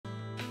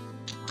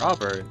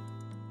Robert.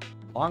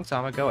 A long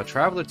time ago, a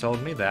traveler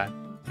told me that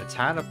in the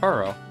town of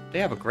Pearl, they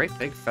have a great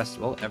big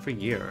festival every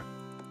year.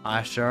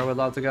 I sure would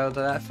love to go to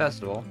that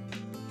festival.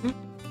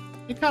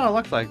 You kind of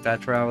look like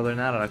that traveler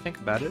now that I think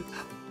about it.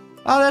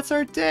 Oh, that's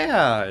our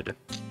dad!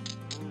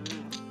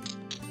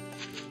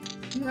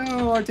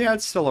 No, our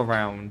dad's still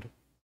around.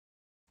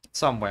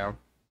 Somewhere.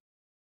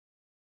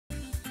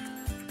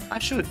 I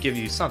should give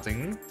you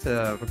something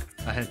to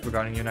a hint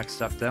regarding your next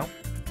step, though.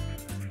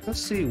 Let's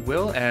see,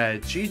 Will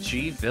at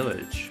GG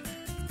Village.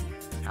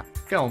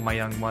 Go, my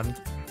young one.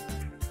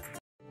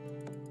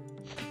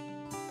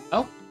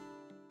 Oh.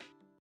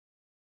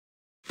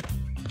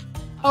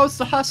 Oh, it's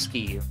the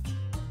Husky.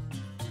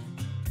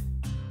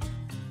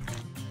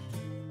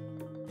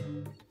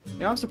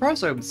 Yeah, I'm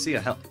surprised I would see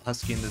a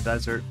Husky in the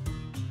desert.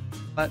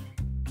 But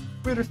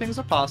weirder things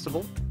are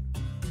possible.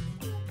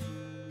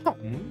 Oh.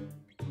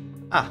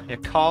 Ah, you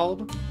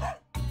called?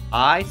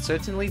 I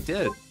certainly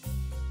did.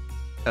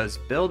 Because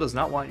Bill does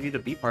not want you to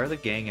be part of the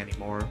gang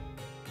anymore.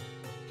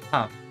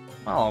 Huh.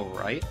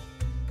 Alright.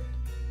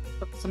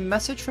 It's a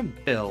message from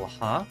Bill,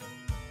 huh?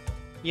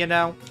 You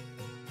know,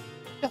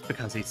 just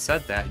because he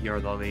said that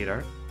you're the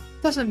leader,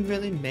 doesn't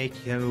really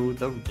make you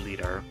the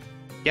leader.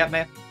 Get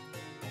me?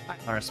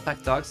 I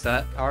respect dogs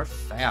that are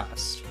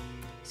fast.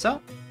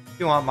 So, if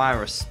you want my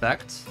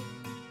respect,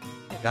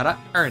 you gotta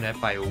earn it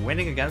by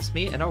winning against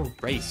me in a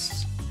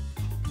race.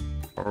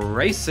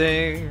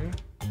 Racing!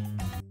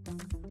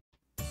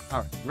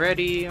 Alright,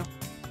 ready,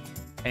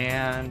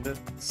 and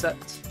set,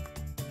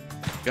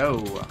 go.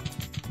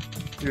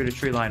 Through the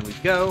tree line we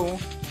go.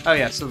 Oh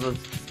yeah, so the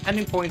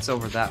ending point's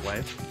over that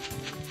way.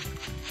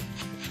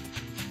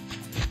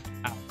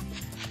 Ow.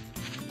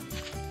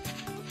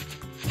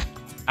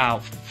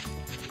 Ow.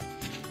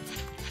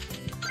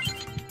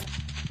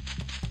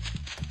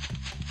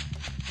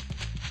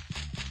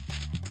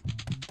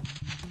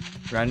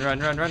 Run, run,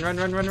 run, run, run,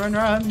 run, run, run,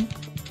 run!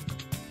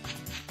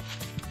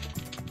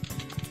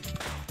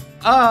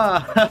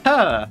 Ah!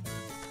 Haha!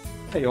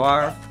 There you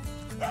are.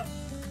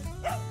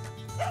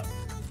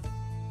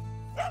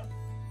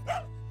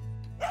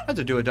 Had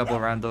to do a double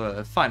around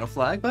the final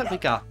flag, but we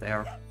got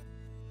there.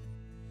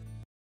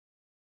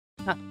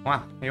 Ah,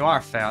 wow, you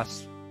are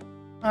fast.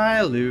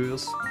 I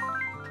lose.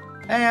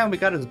 And we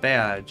got his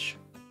badge.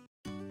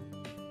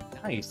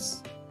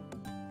 Nice.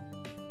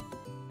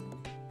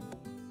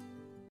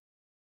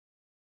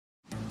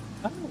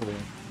 Oh,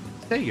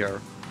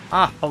 figure.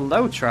 Ah,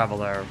 hello,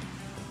 traveler.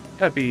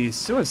 It'd be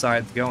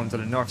suicide to go into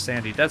the North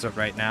Sandy Desert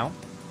right now.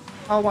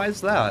 Oh, why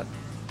is that?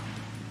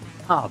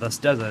 Ah, this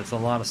desert is a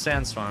lot of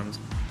sandstorms.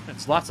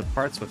 It's lots of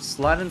parts with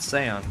sludge and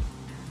sand.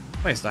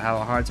 I used to have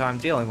a hard time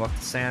dealing with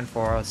the sand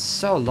for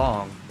so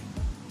long.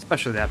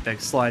 Especially that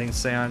big sliding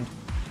sand.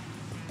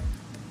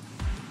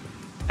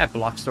 That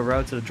blocks the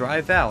road to the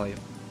dry valley.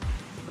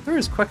 But there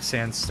is a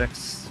quicksand stick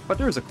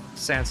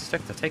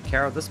to take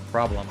care of this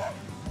problem.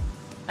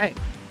 Hey.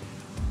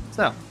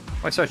 So,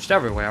 I searched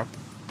everywhere,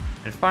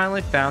 and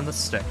finally found the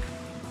stick.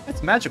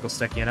 It's a magical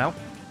stick, you know.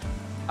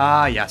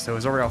 Ah, yes, it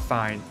was a real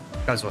find,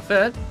 because with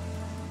it,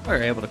 we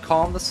were able to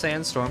calm the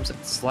sandstorms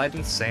and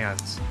sliding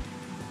sands.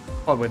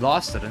 But we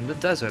lost it in the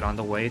desert on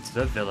the way to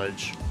the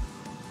village.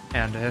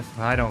 And if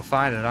I don't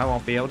find it, I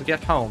won't be able to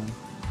get home.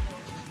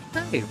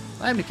 Hey,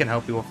 I can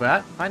help you with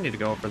that. I need to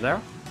go over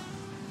there.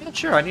 Yeah,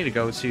 sure, I need to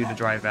go to the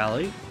dry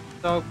valley,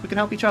 so we can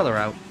help each other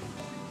out.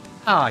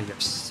 Ah, you're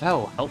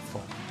so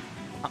helpful.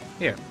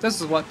 Here,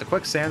 this is what the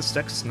quicksand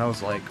stick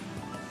smells like.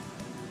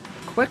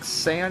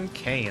 Quicksand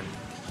cane.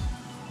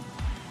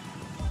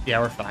 Yeah,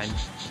 we're fine.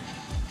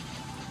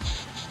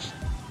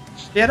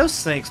 Yeah, those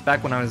snakes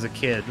back when I was a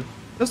kid,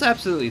 those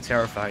absolutely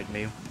terrified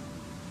me.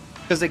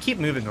 Because they keep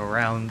moving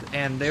around,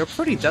 and they are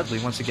pretty deadly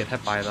once you get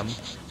hit by them.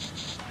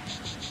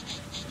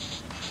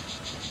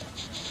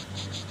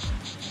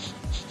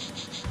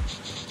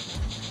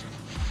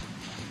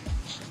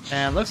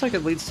 And looks like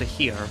it leads to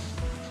here.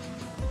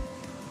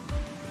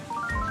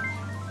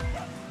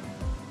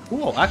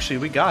 Cool, actually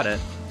we got it.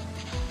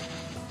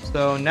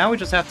 So now we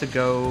just have to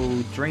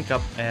go drink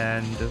up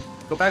and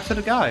go back to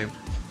the guy.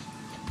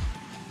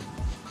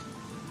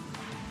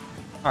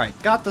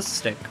 Alright, got the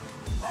stick.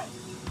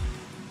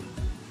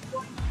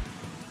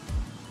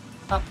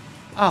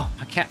 Oh,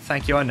 I can't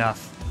thank you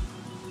enough.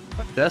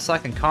 With this, I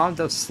can calm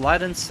those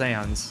sliding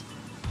sands.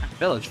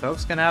 Village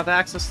folks can have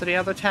access to the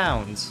other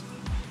towns.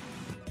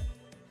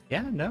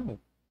 Yeah, no.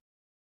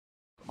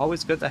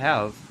 Always good to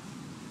have.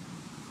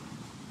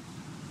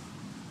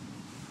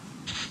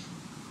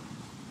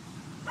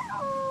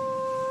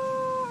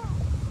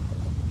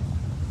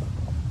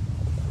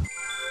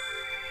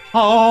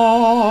 Oh,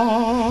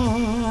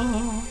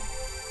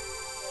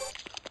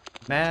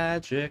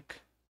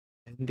 magic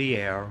in the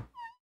air.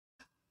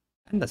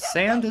 And the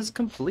sand is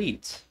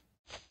complete.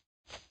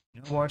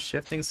 No more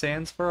shifting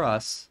sands for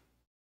us.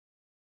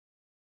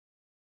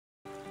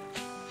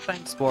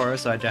 Thanks,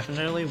 Boris, I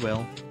definitely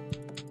will.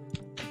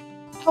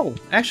 Oh,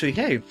 actually,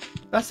 hey,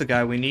 that's the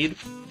guy we need.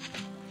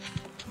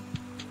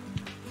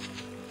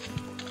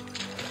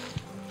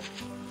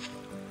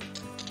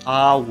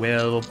 Ah,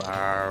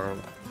 Wilbur.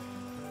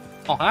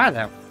 Oh, hi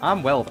there.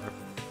 I'm Wilbur.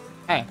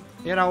 Hey,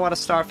 you know what a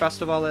Star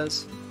Festival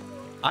is?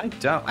 I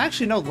don't.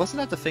 Actually, no, wasn't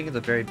that the thing at the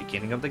very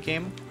beginning of the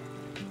game?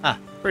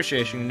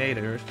 Appreciating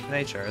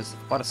nature is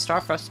what a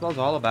Star Festival is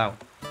all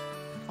about.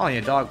 Only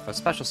a dog with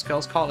special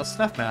skills called a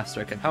Sniff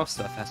Master can host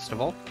the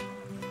festival.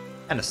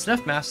 And a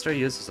Sniff Master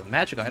uses a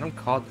magic item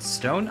called the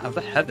Stone of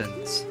the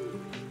Heavens.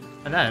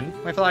 And then,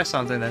 we fly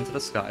something into the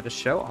sky to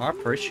show our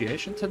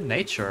appreciation to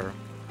nature.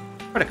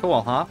 Pretty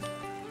cool, huh?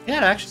 Yeah,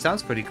 it actually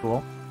sounds pretty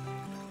cool.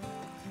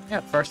 Yeah,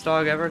 first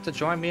dog ever to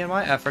join me in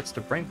my efforts to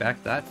bring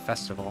back that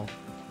festival.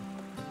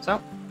 So,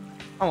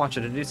 I want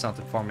you to do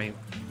something for me.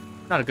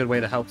 Not a good way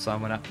to help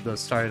someone at the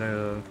start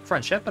of a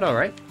friendship, but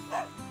alright.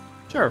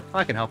 Sure,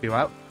 I can help you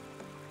out.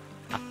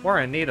 We're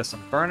in need of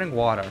some burning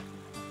water.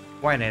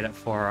 We need it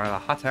for a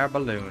hot air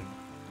balloon.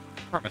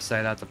 I'm gonna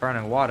say that the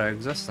burning water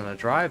exists in a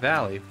dry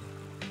valley.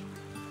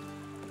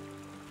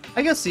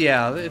 I guess,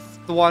 yeah,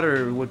 if the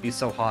water would be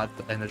so hot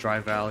in a dry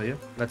valley,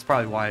 that's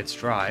probably why it's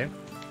dry.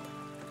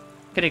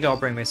 Can you go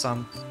bring me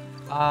some?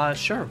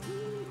 Sure.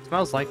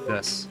 Smells like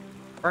this.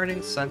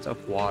 Burning scent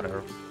of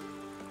water.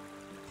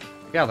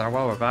 Together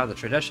we'll revive the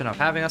tradition of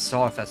having a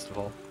Star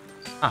Festival.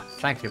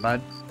 Thank you,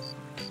 bud.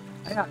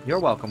 Yeah, you're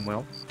welcome,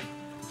 Will.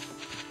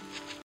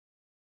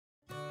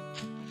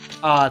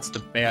 It's the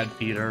bad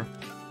Peter.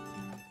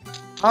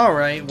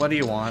 Alright, what do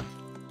you want?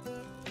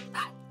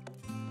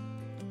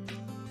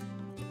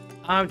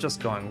 I'm just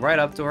going right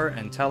up to her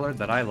and tell her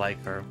that I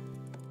like her.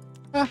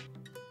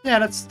 Yeah,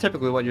 that's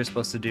typically what you're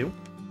supposed to do.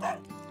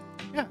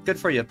 Yeah, good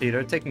for you,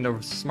 Peter, taking the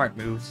smart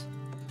moves.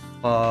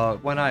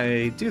 When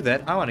I do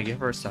that, I want to give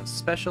her some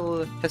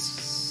special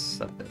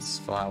hibiscus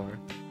flower.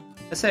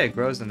 They say it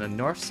grows in the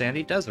North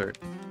Sandy Desert.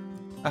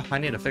 I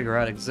need to figure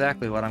out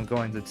exactly what I'm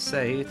going to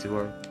say to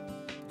her.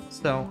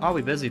 So, I'll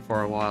be busy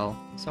for a while.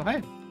 So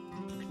hey,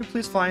 could you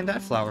please find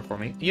that flower for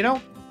me? You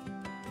know,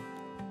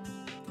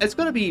 it's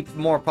going to be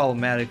more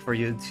problematic for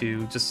you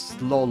to just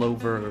lull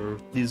over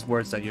these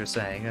words that you're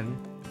saying, and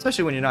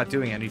especially when you're not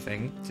doing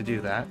anything to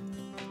do that.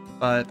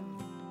 But,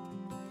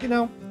 you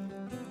know,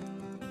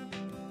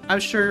 I'm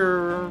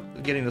sure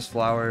getting this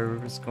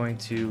flower is going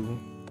to...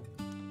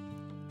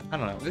 I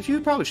don't know.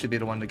 You probably should be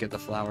the one to get the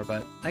flower,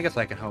 but I guess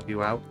I can help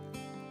you out.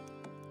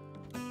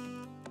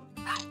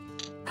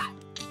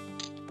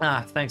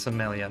 Thanks a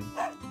million.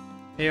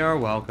 You're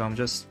welcome.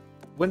 Just,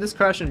 when this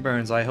crash and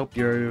burns, I hope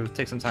you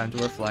take some time to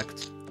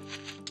reflect.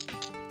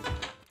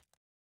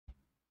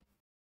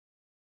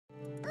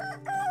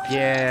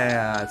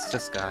 Yeah, it's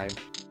this guy.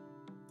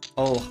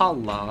 Oh,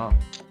 holla.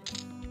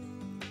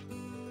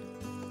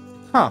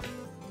 Huh.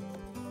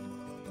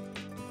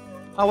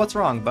 Oh, what's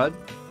wrong, bud?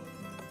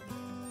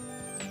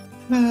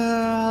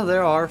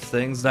 There are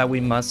things that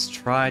we must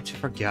try to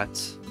forget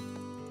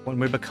when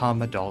we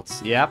become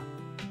adults. Yep.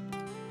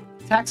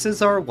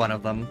 Taxes are one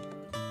of them.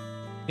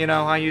 You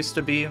know, I used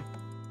to be,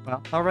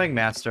 well, a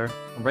ringmaster.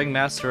 A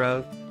ringmaster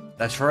of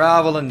the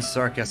traveling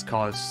circus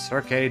called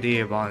Cirque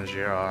de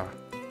Bonjour.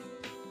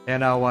 You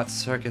know what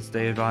Circus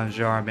de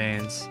Bonjour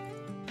means?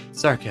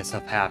 Circus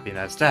of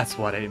happiness, that's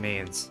what it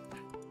means.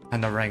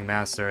 And the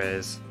ringmaster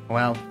is,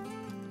 well,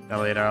 the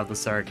leader of the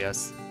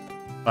circus.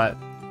 But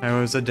there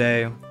was a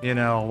day, you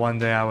know, one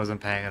day I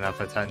wasn't paying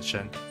enough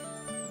attention.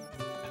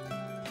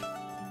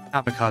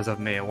 Not because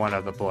of me, one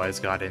of the boys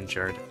got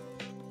injured.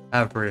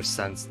 Ever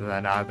since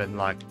then, I've been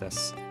like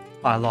this.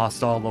 I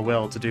lost all the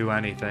will to do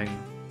anything.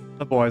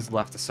 The boys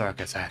left the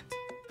circus act.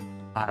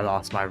 I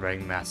lost my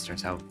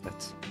ringmaster's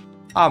outfit.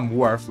 I'm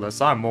worthless.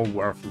 I'm a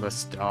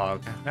worthless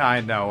dog.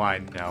 I know, I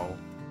know.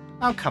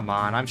 Oh, come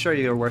on. I'm sure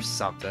you're worth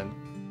something.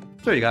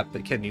 I'm sure you got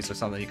the kidneys or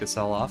something you could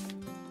sell off.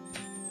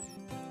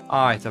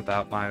 Alright,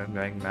 about my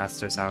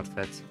ringmaster's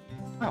outfit.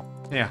 Oh,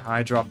 yeah,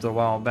 I dropped a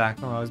while back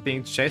when I was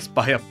being chased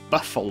by a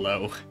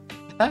buffalo.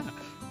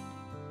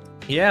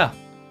 Yeah,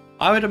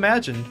 I would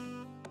imagine.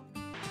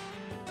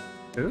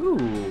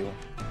 Ooh.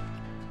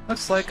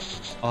 Looks like,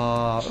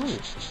 ooh.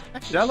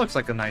 Actually, that looks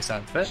like a nice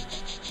outfit.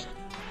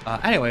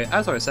 Anyway,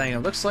 as I was saying, it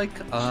looks like,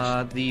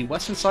 the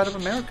western side of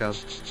America.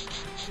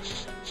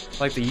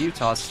 Like the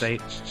Utah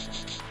state.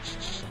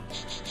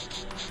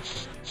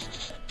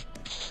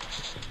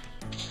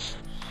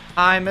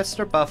 Hi,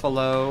 Mr.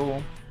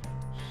 Buffalo.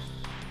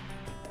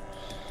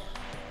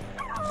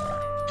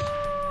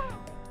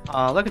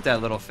 Look at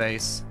that little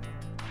face.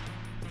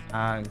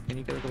 Can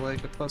you get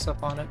a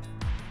close-up on it?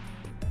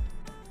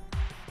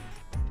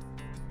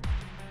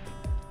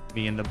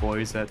 Me and the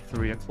boys at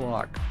 3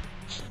 o'clock.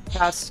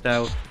 Passed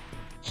out.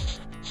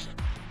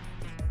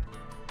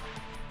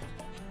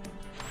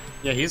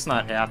 Yeah, he's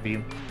not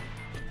happy.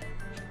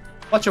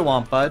 What you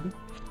want, bud?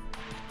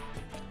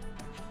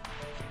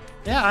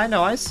 Yeah, I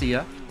know, I see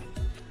ya.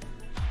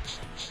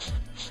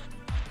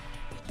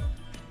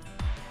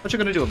 What you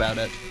gonna do about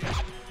it?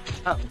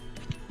 Oh.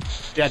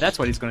 Yeah, that's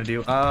what he's gonna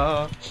do.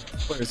 Where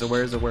is it,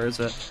 where is it, where is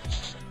it?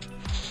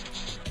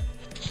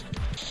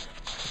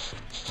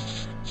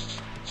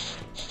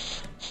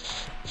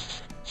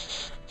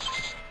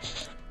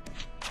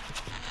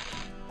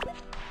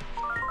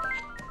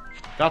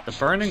 Got the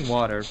burning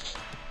water.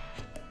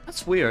 That's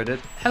It's weird. It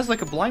has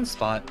like a blind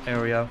spot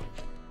area.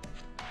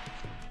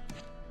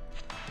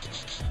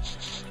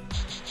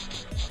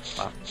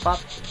 Bop,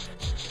 bop.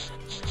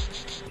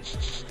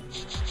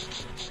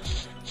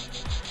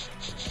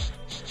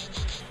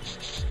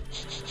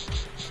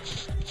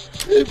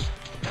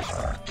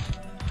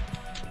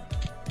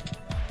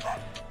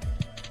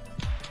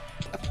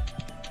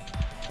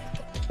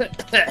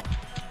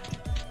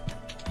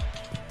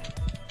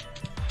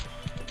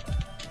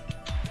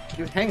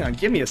 Dude, hang on,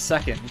 give me a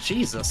second.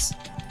 Jesus.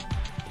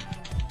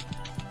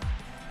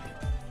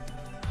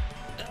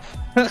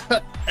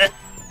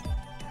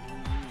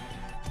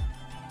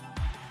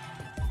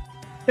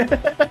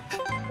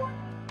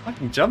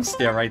 Fucking jump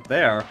scare right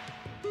there.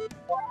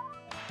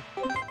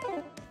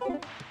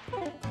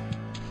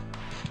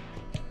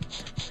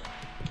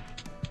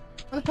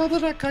 Where the hell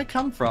did that guy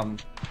come from?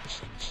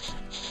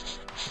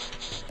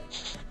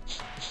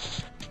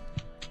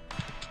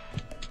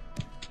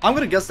 I'm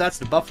gonna guess that's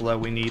the buffalo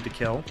we need to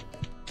kill.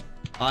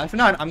 If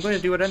not, I'm going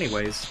to do it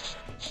anyways.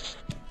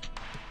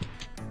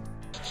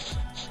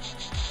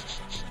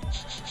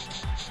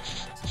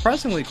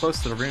 Surprisingly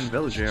close to the ruined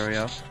village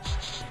area.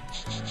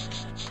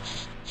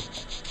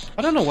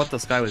 I don't know what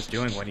this guy was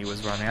doing when he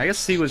was running. I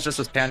guess he was just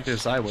as panicked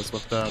as I was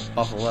with the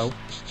buffalo.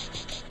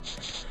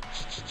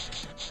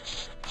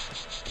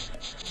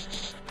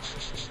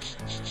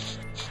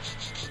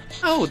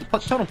 Oh, the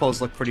totem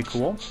poles look pretty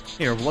cool.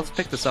 Here, let's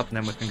pick this up and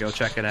then we can go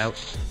check it out.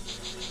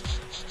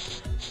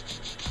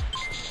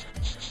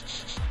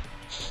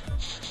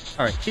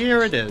 Alright,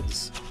 here it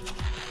is.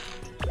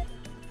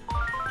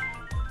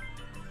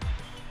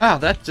 Wow,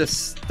 that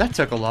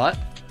took a lot.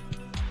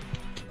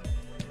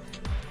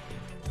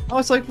 Oh,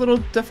 it's like little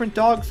different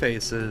dog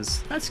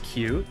faces. That's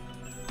cute.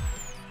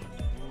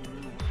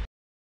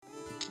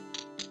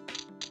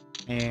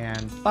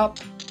 And pop.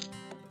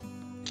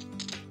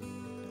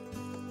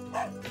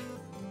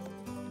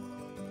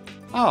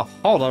 Oh,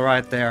 hold it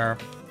right there.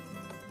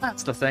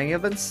 That's the thing.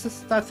 It's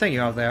that thing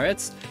over there.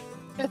 It's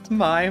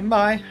my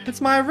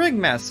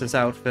ringmaster's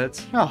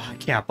outfit. Oh, I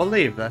can't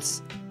believe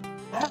this.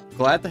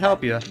 Glad to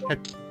help you.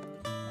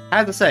 I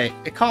have to say,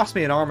 it cost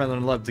me an arm and a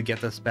leg to get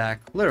this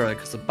back. Literally,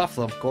 because the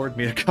buffalo gored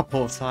me a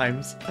couple of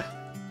times.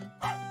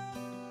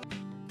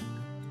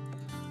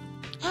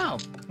 Oh,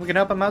 we can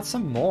help him out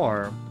some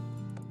more.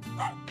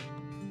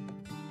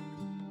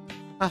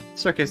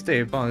 Circus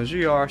Dave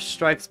Bonjour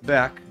strikes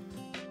back.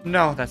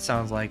 No, that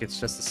sounds like it's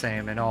just the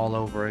same and all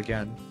over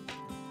again.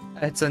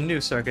 It's a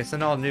new circus,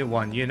 an all-new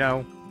one, you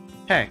know?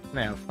 Hey,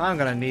 Mav, I'm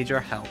gonna need your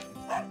help.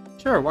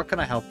 Sure, what can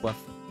I help with?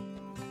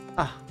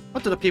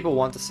 What do the people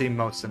want to see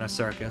most in a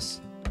circus?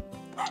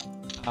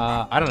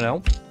 I don't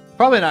know.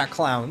 Probably not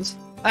clowns.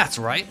 That's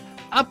right,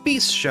 a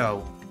beast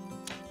show.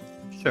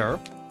 Sure.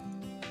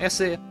 I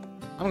see,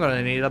 I'm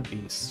gonna need a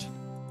beast.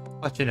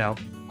 But you know,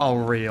 a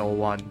real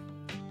one.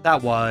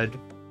 That would...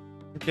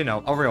 You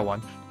know, a real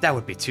one. That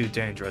would be too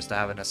dangerous to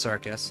have in a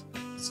circus.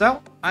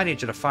 So, I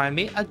need you to find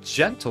me a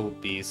gentle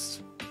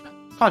beast.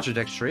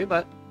 Contradictory,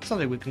 but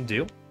something we can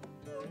do.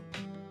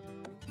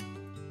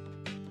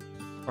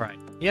 Alright,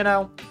 you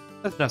know,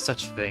 there's no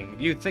such thing.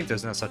 You'd think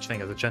there's no such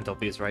thing as a gentle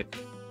beast, right?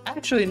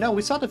 Actually, no,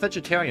 we saw the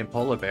vegetarian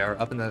polar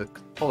bear up in the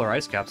polar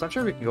ice caps. I'm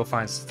sure we can go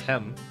find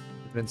him.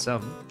 Convince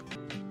him.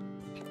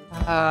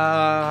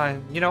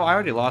 You know, I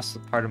already lost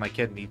part of my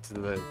kidney to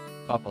the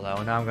buffalo,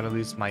 and now I'm gonna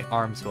lose my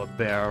arm to a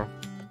bear.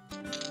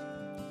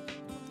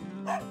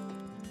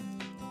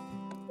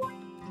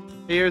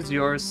 Here's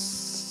your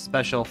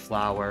special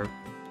flower.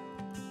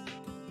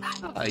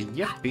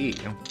 Yippee.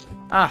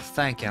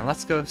 Thank you.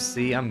 Let's go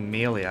see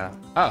Amelia.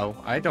 Uh-oh,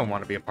 I don't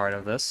want to be a part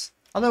of this.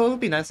 Although it would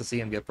be nice to see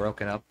him get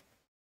broken up.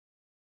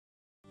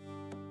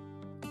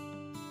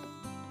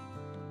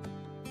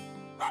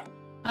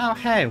 Oh,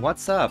 hey,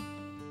 what's up?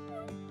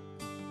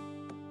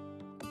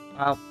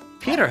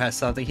 Peter has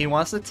something he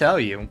wants to tell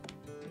you.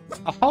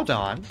 Oh, hold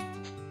on.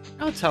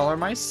 I'll tell her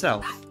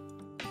myself.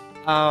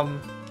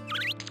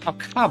 Oh,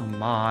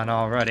 come on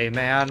already,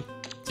 man.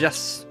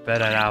 Just spit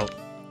it out.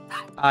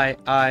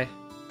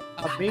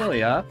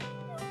 Amelia?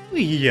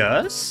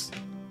 Yes?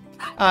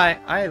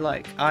 I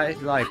like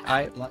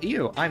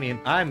you. I mean,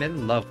 I'm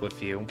in love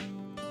with you.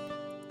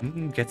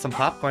 Get some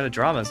popcorn, the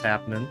drama's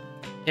happening.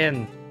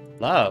 In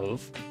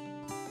love?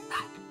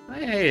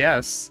 Hey,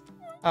 yes.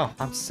 Oh,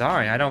 I'm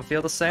sorry, I don't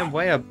feel the same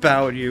way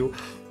about you.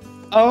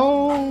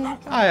 Oh,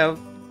 I have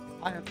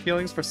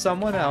feelings for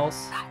someone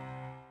else.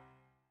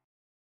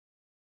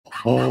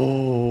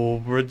 Oh,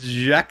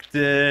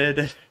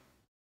 rejected.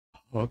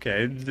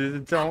 Okay,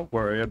 don't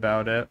worry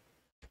about it.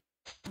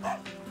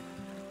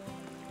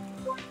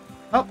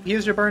 Oh,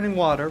 here's your burning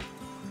water.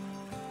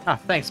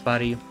 Thanks,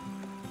 buddy.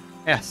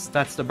 Yes,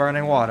 that's the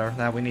burning water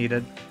that we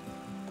needed.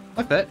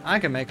 With it, I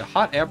can make a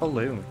hot air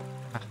balloon.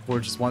 We're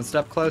just one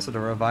step closer to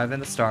reviving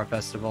the Star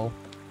Festival.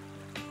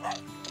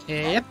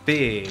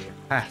 Yippee!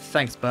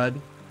 Thanks, bud.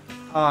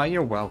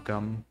 You're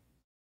welcome.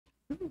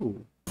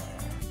 Ooh.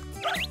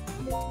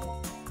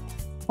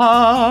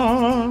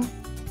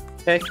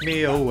 Take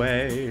me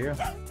away.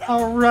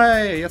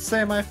 Hooray! You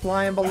say my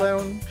flying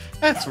balloon?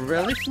 It's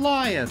really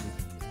flying!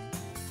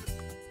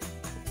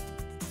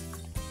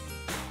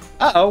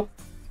 Uh-oh.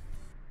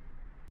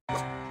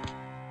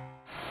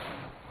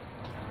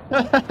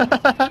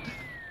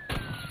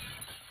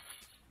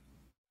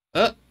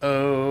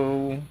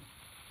 Uh-oh.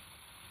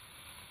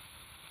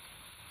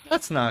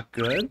 That's not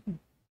good.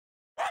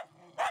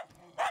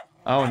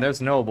 Oh, and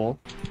there's Noble.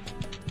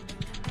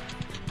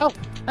 Oh,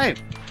 hey.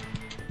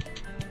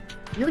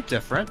 You're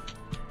different.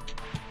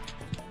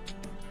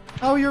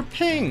 Oh, you're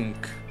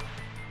pink.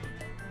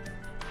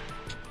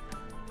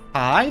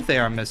 Hi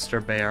there,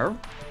 Mr. Bear.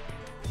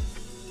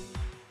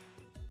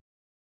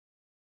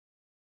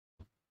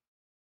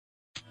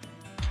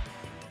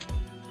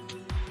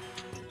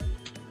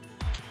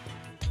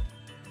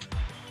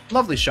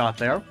 Lovely shot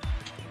there.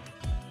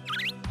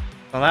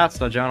 So that's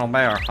the gentle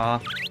bear, huh?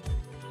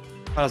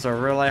 Those are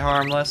really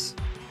harmless.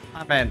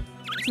 I mean,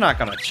 it's not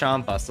gonna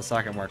chomp us the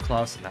second we're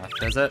close enough,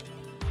 is it?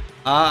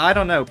 I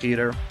don't know,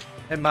 Peter.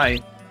 It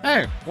might.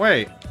 Hey,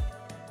 wait.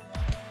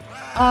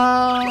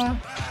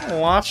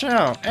 Watch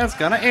out. It's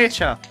gonna eat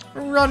ya.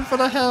 Run for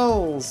the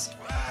hills.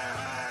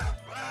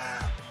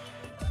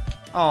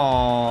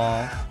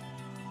 Aww.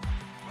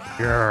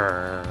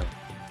 Grrr.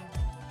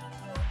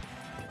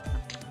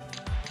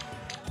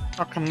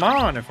 Oh, come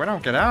on. If we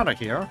don't get out of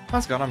here,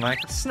 that's gonna make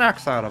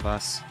snacks out of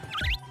us.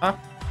 Huh?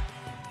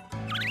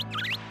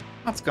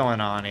 What's going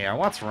on here?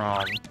 What's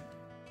wrong?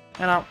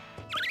 You know,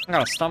 I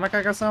got a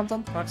stomachache or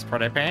something? That's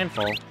pretty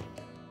painful.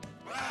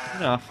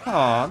 No,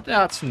 oh,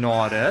 that's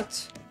not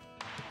it.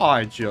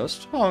 I'm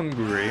just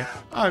hungry.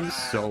 I'm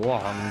so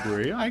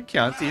hungry, I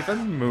can't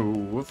even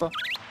move.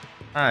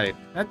 Hey,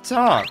 it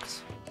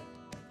talked.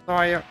 So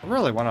are you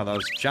really one of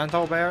those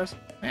gentle bears?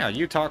 Yeah,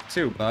 you talk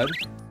too, bud.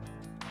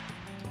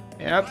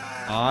 Yep,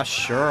 I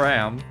sure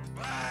am.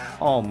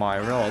 All my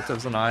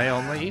relatives and I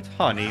only eat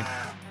honey.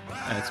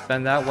 And it's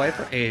been that way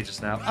for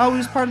ages now. Oh,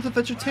 he's part of the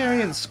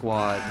vegetarian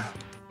squad.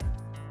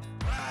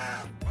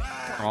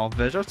 We're all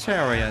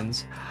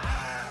vegetarians.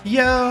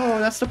 Yo,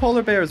 that's the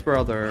polar bear's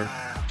brother.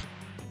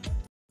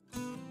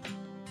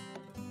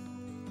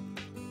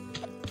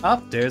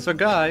 Oh, there's our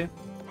guy.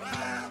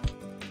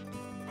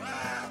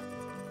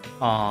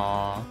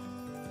 Aww.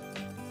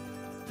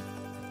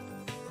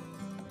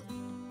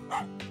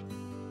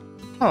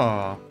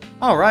 Oh,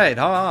 alright,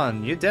 hold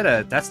on, you did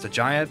it. That's the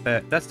giant bear,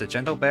 that's the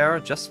gentle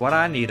bear, just what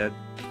I needed.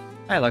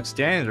 He looks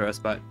dangerous,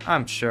 but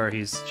I'm sure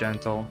he's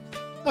gentle.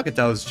 Look at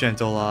those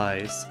gentle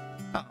eyes.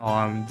 Oh,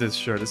 I'm just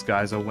sure this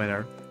guy's a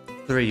winner.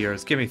 3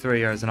 years, give me 3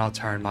 years and I'll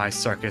turn my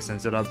circus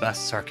into the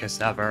best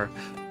circus ever.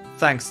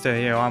 Thanks to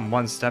you, I'm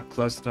one step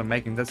closer to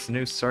making this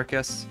new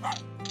circus.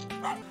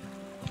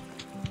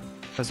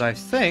 Because I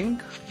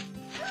think...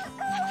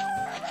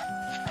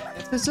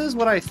 if this is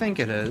what I think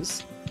it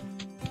is...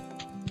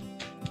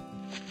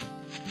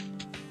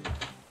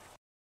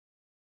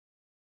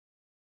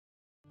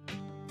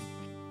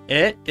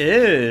 it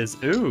is!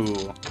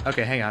 Ooh!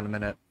 Okay, hang on a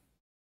minute.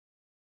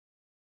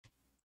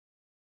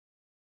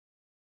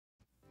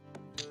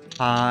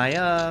 Hi,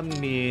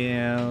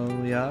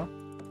 Amelia.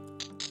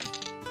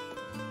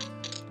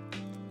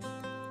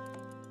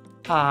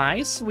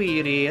 Hi,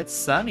 sweetie, it's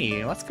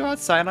sunny. Let's go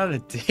outside on a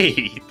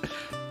date.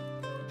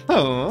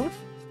 Oh.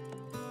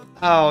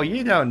 Oh,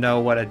 you don't know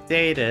what a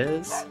date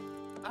is.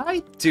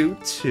 I do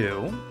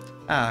too.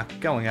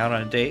 Going out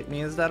on a date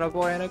means that a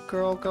boy and a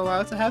girl go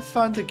out to have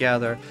fun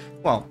together.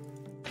 Well,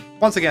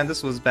 once again,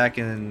 this was back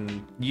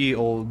in ye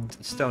old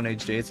Stone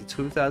Age days of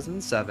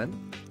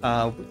 2007.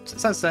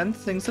 Since then,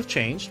 things have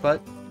changed,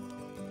 but...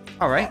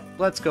 alright,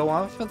 let's go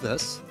on for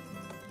this.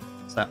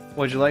 So,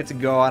 would you like to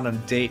go on a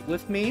date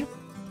with me?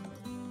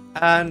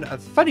 And a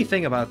funny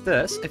thing about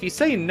this, if you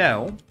say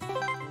no,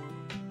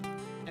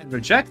 and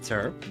reject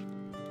her...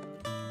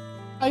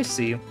 I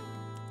see.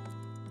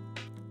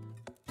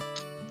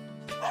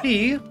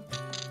 He,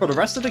 for the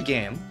rest of the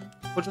game,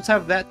 will just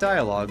have that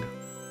dialogue.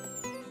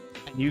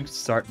 And you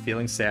start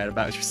feeling sad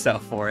about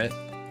yourself for it.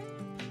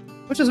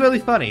 Which is really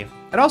funny.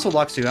 It also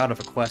locks you out of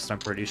a quest, I'm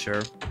pretty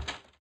sure.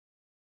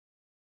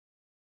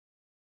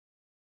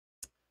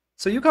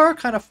 So you are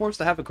kind of forced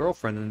to have a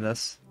girlfriend in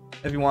this,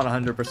 if you want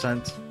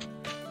 100%.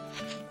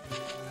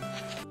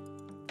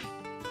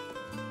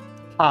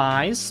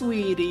 Hi,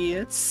 sweetie,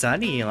 it's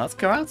sunny. Let's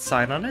go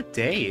outside on a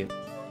date.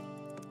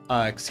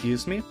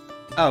 Excuse me?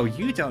 Oh,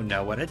 you don't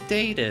know what a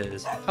date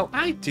is. Oh,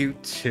 I do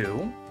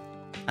too.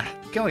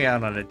 Going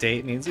out on a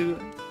date means you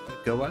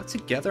go out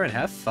together and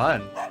have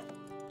fun.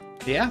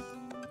 Yeah?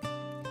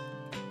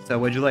 So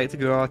would you like to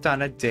go out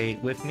on a date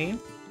with me?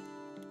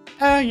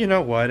 You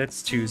know what,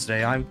 it's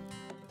Tuesday. I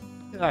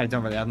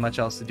don't really have much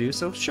else to do,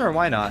 so sure,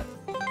 why not?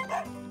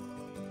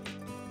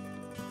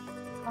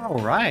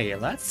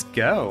 Alright, let's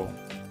go.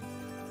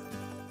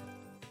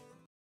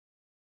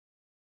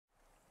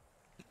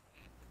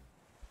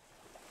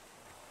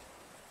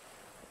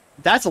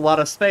 That's a lot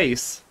of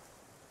space.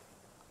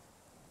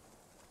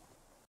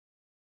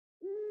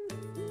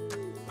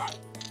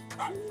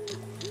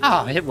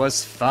 Ah, it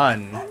was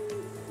fun.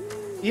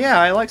 Yeah,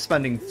 I like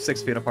spending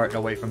 6 feet apart and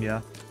away from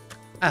you.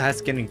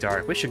 It's getting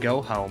dark. We should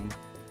go home.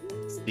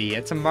 See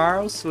you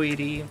tomorrow,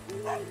 sweetie.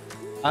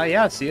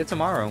 Yeah, see you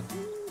tomorrow.